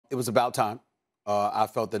It was about time. I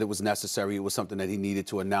felt that it was necessary. It was something that he needed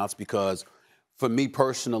to announce because, for me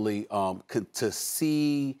personally, to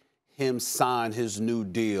see him sign his new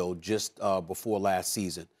deal just before last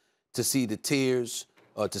season, to see the tears,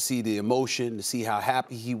 to see the emotion, to see how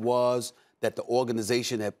happy he was that the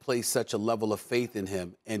organization had placed such a level of faith in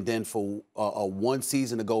him, and then for one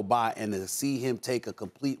season to go by and to see him take a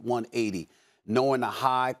complete 180, knowing the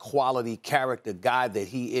high-quality character guy that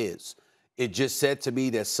he is, it just said to me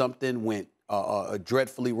that something went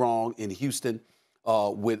dreadfully wrong in Houston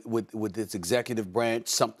with its executive branch.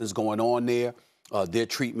 Something's going on there. Their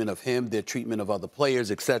treatment of him, their treatment of other players,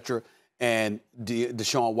 et cetera. And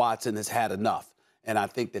Deshaun Watson has had enough. And I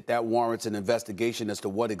think that warrants an investigation as to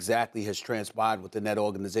what exactly has transpired within that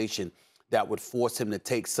organization that would force him to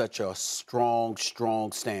take such a strong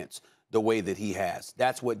stance the way that he has.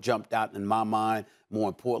 That's what jumped out in my mind. More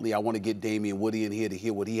importantly, I want to get Damien Woody in here to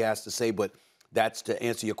hear what he has to say. But that's to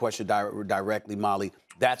answer your question directly, Molly.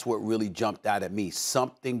 That's what really jumped out at me.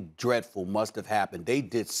 Something dreadful must have happened. They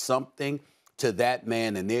did something to that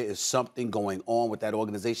man, and there is something going on with that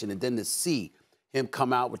organization. And then to see him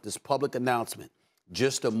come out with this public announcement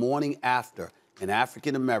just a morning after an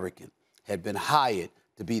African-American had been hired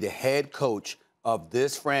to be the head coach of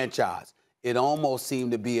this franchise, it almost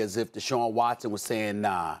seemed to be as if Deshaun Watson was saying,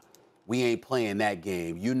 nah, we ain't playing that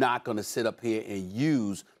game. You're not going to sit up here and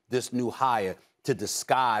use this new hire to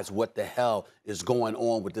disguise what the hell is going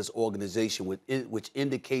on with this organization, which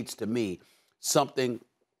indicates to me something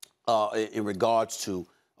in regards to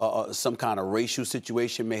some kind of racial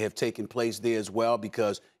situation may have taken place there as well,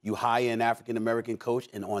 because you hire an African-American coach,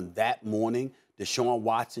 and on that morning, Deshaun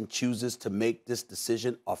Watson chooses to make this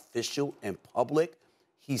decision official and public.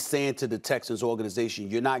 He's saying to the Texans organization,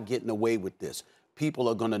 you're not getting away with this. People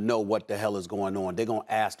are going to know what the hell is going on. They're going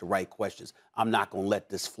to ask the right questions. I'm not going to let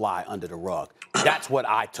this fly under the rug. That's what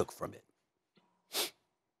I took from it.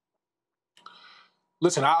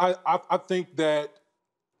 Listen, I think that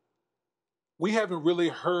we haven't really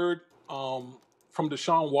heard from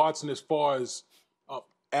Deshaun Watson as far as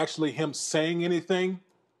actually him saying anything.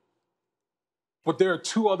 But there are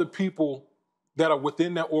two other people that are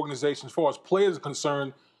within that organization, as far as players are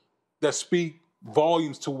concerned, that speak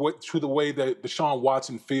volumes to the way that Deshaun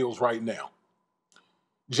Watson feels right now.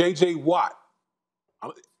 J.J. Watt.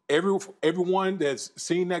 Everyone that's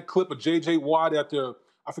seen that clip of J.J. Watt after,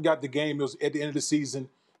 I forgot the game, it was at the end of the season,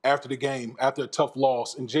 after the game, after a tough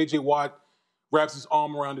loss, and J.J. Watt wraps his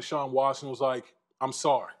arm around Deshaun Watson and was like, I'm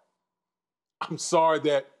sorry. I'm sorry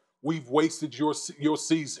that we've wasted your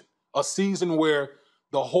season, a season where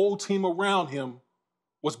the whole team around him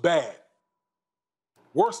was bad,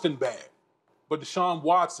 worse than bad. But Deshaun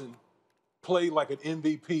Watson played like an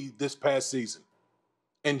MVP this past season.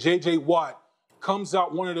 And J.J. Watt comes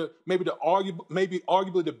out one of the, maybe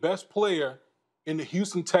arguably the best player in the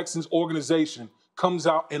Houston Texans organization, comes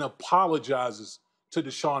out and apologizes to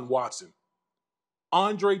Deshaun Watson.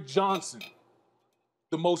 Andre Johnson,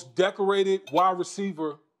 the most decorated wide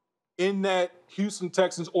receiver in that Houston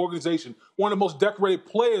Texans organization, one of the most decorated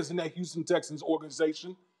players in that Houston Texans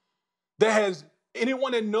organization, that has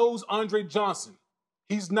anyone that knows Andre Johnson,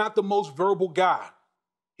 he's not the most verbal guy.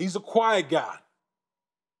 He's a quiet guy.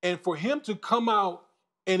 And for him to come out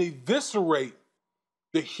and eviscerate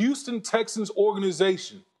the Houston Texans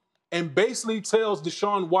organization and basically tells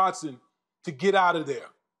Deshaun Watson to get out of there.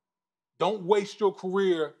 Don't waste your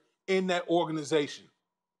career in that organization.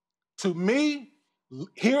 To me,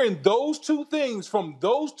 hearing those two things from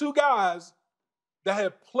those two guys that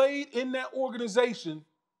have played in that organization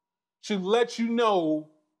should let you know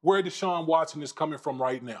where Deshaun Watson is coming from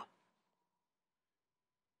right now.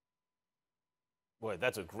 Boy,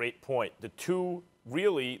 that's a great point. The two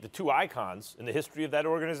icons in the history of that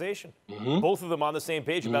organization. Both of them on the same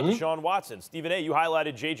page about Deshaun Watson. Stephen A., you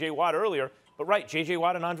highlighted J.J. Watt earlier, but right, J.J.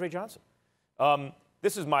 Watt and Andre Johnson.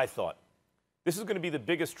 This is my thought. This is going to be the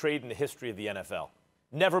biggest trade in the history of the NFL.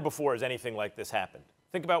 Never before has anything like this happened.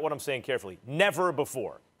 Think about what I'm saying carefully. Never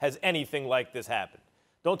before has anything like this happened.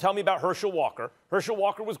 Don't tell me about Herschel Walker. Herschel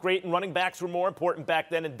Walker was great, and running backs were more important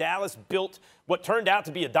back then, and Dallas built what turned out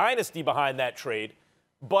to be a dynasty behind that trade.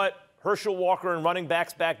 But Herschel Walker and running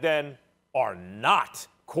backs back then are not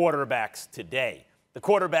quarterbacks today. The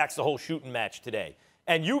quarterback's the whole shooting match today.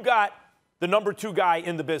 And you got the number two guy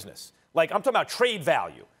in the business. Like, I'm talking about trade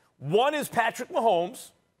value. One is Patrick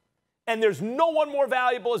Mahomes, and there's no one more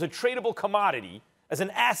valuable as a tradable commodity, as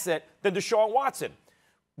an asset, than Deshaun Watson.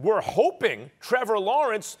 We're hoping Trevor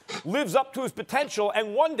Lawrence lives up to his potential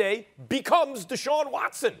and one day becomes Deshaun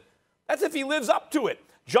Watson. That's if he lives up to it.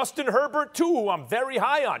 Justin Herbert, too, who I'm very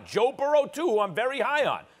high on. Joe Burrow, too, who I'm very high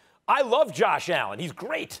on. I love Josh Allen. He's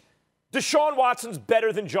great. Deshaun Watson's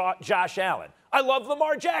better than Josh Allen. I love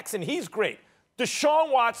Lamar Jackson. He's great.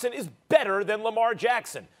 Deshaun Watson is better than Lamar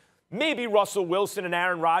Jackson. Maybe Russell Wilson and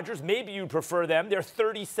Aaron Rodgers, maybe you prefer them. They're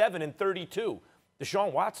 37 and 32.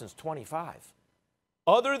 Deshaun Watson's 25.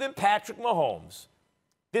 Other than Patrick Mahomes,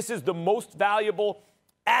 this is the most valuable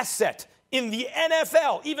asset in the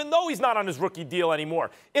NFL, even though he's not on his rookie deal anymore.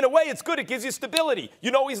 In a way, it's good. It gives you stability.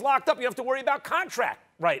 You know he's locked up. You don't have to worry about contract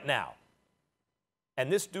right now. And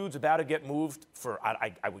this dude's about to get moved for,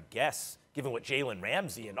 I would guess, given what Jalen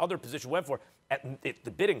Ramsey and other positions went for,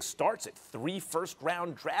 the bidding starts at 3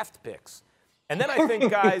 first-round draft picks. And then I think,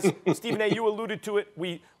 guys, Stephen A., you alluded to it.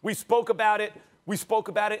 We spoke about it. We spoke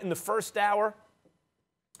about it in the first hour.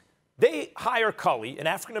 They hire Cully, an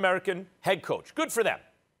African-American head coach. Good for them.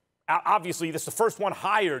 Obviously, this is the first one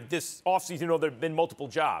hired this offseason. You know, there have been multiple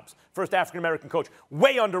jobs. First African-American coach,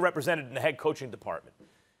 way underrepresented in the head coaching department.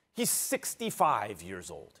 He's 65 years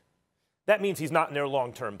old. That means he's not in their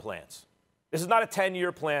long-term plans. This is not a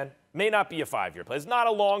 10-year plan. May not be a 5-year plan. It's not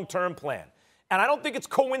a long-term plan. And I don't think it's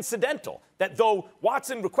coincidental that though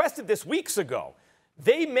Watson requested this weeks ago,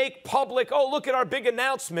 they make public, oh, look at our big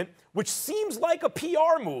announcement, which seems like a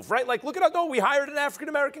PR move, right? Like, look at, oh, we hired an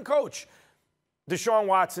African-American coach. Deshaun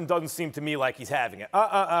Watson doesn't seem to me like he's having it.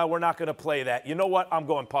 We're not going to play that. You know what? I'm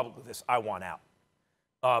going public with this. I want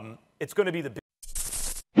out. It's going to be the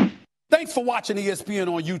big. Thanks for watching ESPN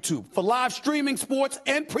on YouTube. For live streaming sports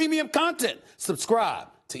and premium content, subscribe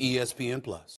to ESPN+.